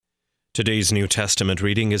Today's New Testament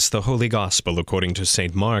reading is the Holy Gospel according to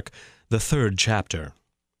St. Mark, the 3rd chapter.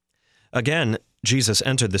 Again, Jesus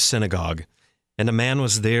entered the synagogue, and a man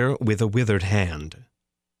was there with a withered hand.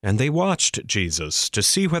 And they watched Jesus to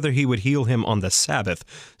see whether he would heal him on the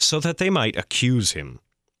Sabbath, so that they might accuse him.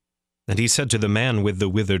 And he said to the man with the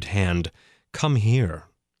withered hand, "Come here."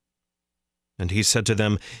 And he said to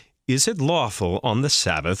them, "Is it lawful on the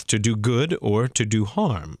Sabbath to do good or to do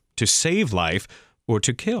harm, to save life or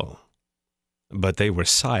to kill?" But they were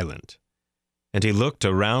silent. And he looked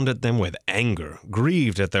around at them with anger,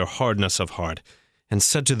 grieved at their hardness of heart, and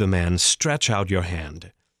said to the man, "Stretch out your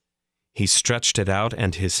hand." He stretched it out,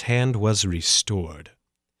 and his hand was restored.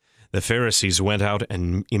 The Pharisees went out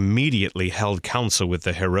and immediately held counsel with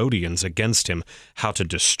the Herodians against him, how to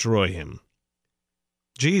destroy him.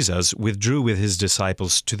 Jesus withdrew with his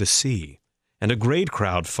disciples to the sea, and a great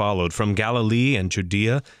crowd followed from Galilee and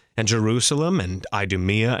Judea and Jerusalem and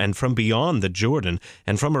Idumea, and from beyond the Jordan,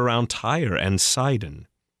 and from around Tyre and Sidon.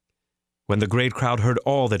 When the great crowd heard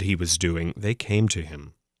all that he was doing, they came to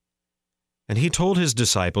him. And he told his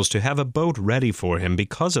disciples to have a boat ready for him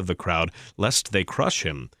because of the crowd, lest they crush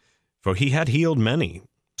him. For he had healed many,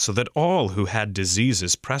 so that all who had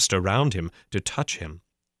diseases pressed around him to touch him.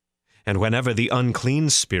 And whenever the unclean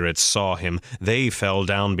spirits saw him, they fell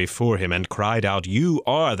down before him and cried out, "You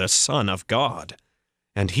are the Son of God."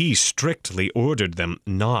 And he strictly ordered them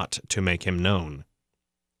not to make him known.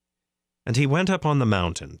 And he went up on the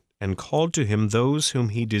mountain, and called to him those whom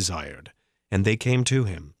he desired, and they came to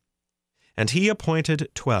him. And he appointed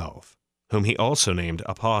 12, whom he also named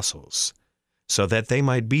apostles, so that they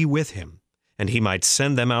might be with him, and he might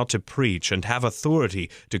send them out to preach and have authority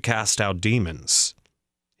to cast out demons.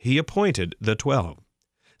 He appointed the 12,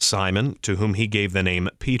 Simon, to whom he gave the name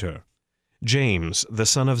Peter, James, the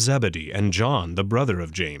son of Zebedee, and John, the brother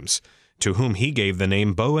of James, to whom he gave the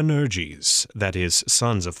name Boanerges, that is,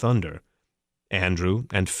 sons of thunder, Andrew,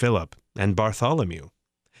 and Philip, and Bartholomew,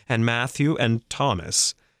 and Matthew, and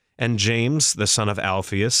Thomas, and James, the son of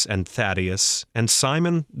Alphaeus, and Thaddeus, and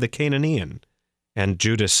Simon the Cananean, and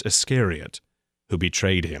Judas Iscariot, who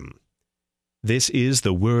betrayed him. This is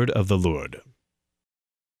the word of the Lord.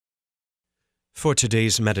 For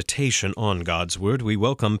today's meditation on God's Word, we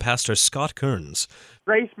welcome Pastor Scott Kearns.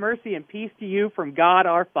 Grace, mercy, and peace to you from God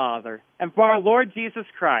our Father, and from our Lord Jesus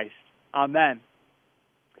Christ. Amen.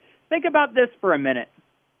 Think about this for a minute.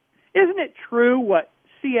 Isn't it true what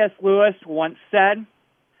C.S. Lewis once said?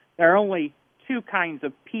 There are only two kinds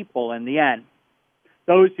of people in the end.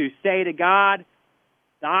 Those who say to God,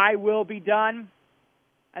 "Thy will be done,"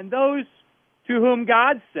 and those to whom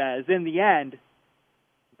God says, in the end,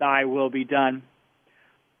 "Thy will be done."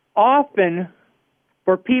 Often,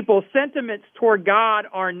 for people, sentiments toward God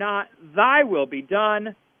are not "Thy will be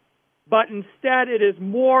done," but instead it is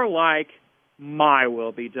more like "My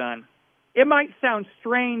will be done." It might sound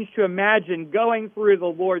strange to imagine going through the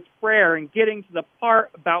Lord's Prayer and getting to the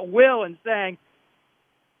part about will and saying,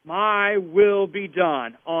 "My will be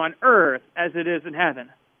done on earth as it is in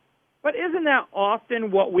heaven." But isn't that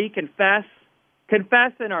often what we confess?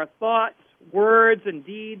 Confess in our thoughts, words, and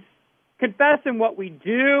deeds. Confess in what we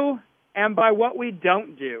do and by what we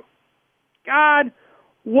don't do. God,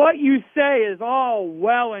 what you say is all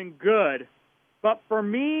well and good, but for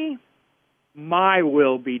me, my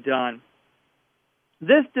will be done.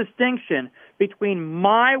 This distinction between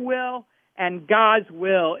my will and God's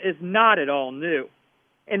will is not at all new.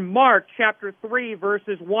 In Mark chapter 3,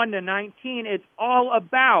 verses 1 to 19, it's all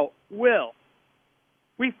about will.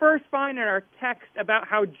 We first find in our text about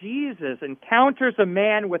how Jesus encounters a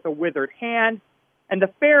man with a withered hand and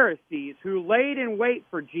the Pharisees who laid in wait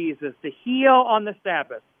for Jesus to heal on the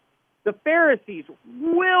Sabbath. The Pharisees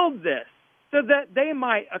willed this so that they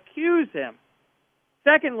might accuse him.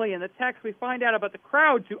 Secondly, in the text, we find out about the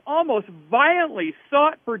crowds who almost violently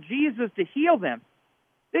sought for Jesus to heal them.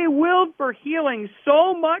 They willed for healing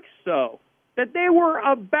so much so that they were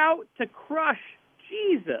about to crush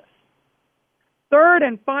Jesus. Third,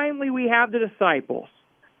 and finally, we have the disciples.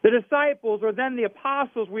 The disciples, or then the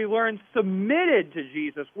apostles, we learn, submitted to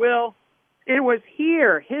Jesus' will. It was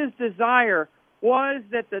here his desire was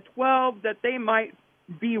that the 12, that they might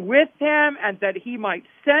be with him and that he might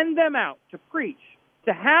send them out to preach,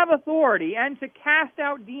 to have authority, and to cast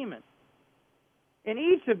out demons. In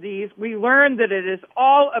each of these, we learn that it is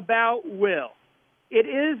all about will. It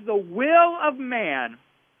is the will of man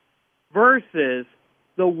versus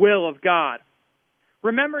the will of God.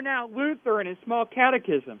 Remember now Luther in his small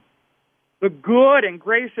catechism. The good and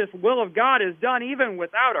gracious will of God is done even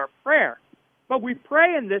without our prayer. But we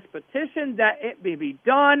pray in this petition that it may be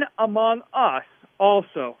done among us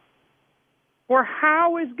also. For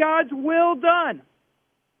how is God's will done?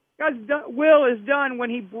 God's will is done when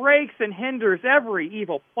he breaks and hinders every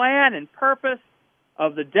evil plan and purpose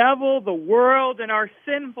of the devil, the world, and our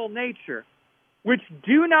sinful nature, which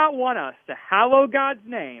do not want us to hallow God's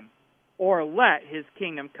name or let his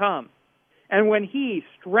kingdom come. And when he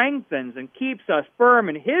strengthens and keeps us firm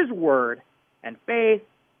in his word and faith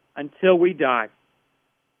until we die.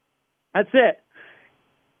 That's it.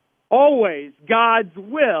 Always God's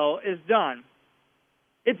will is done.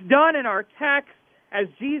 It's done in our text, as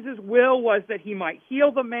Jesus' will was that he might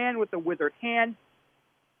heal the man with the withered hand.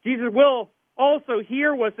 Jesus' will also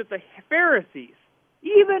here was that the Pharisees,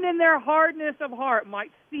 even in their hardness of heart,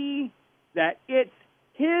 might see that it's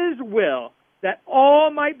his will that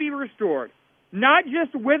all might be restored, not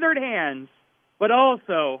just withered hands, but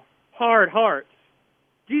also hard hearts.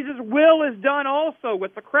 Jesus' will is done also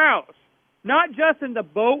with the crowds, not just in the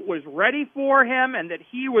boat was ready for him and that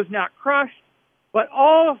he was not crushed, but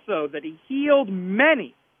also that he healed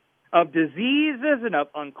many of diseases and of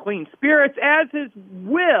unclean spirits, as his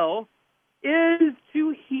will is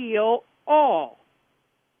to heal all.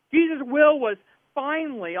 Jesus' will was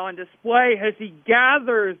finally on display as he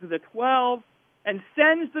gathers the 12 and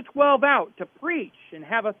sends the 12 out to preach and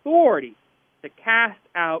have authority to cast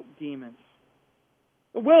out demons.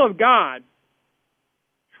 The will of God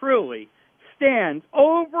truly stands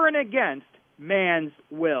over and against man's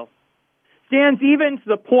will. Stands even to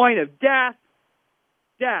the point of death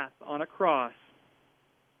on a cross.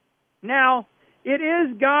 Now, it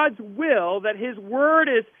is God's will that his word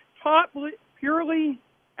is taught purely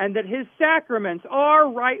and that his sacraments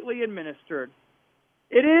are rightly administered.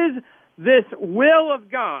 It is this will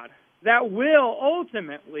of God that will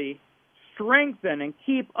ultimately strengthen and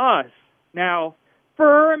keep us now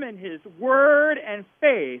firm in his word and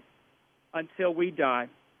faith until we die.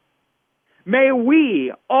 May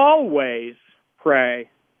we always pray,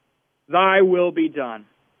 thy will be done.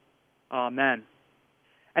 Amen.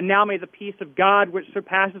 And now may the peace of God, which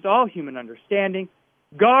surpasses all human understanding,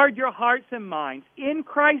 guard your hearts and minds in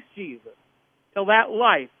Christ Jesus till that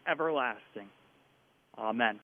life everlasting. Amen.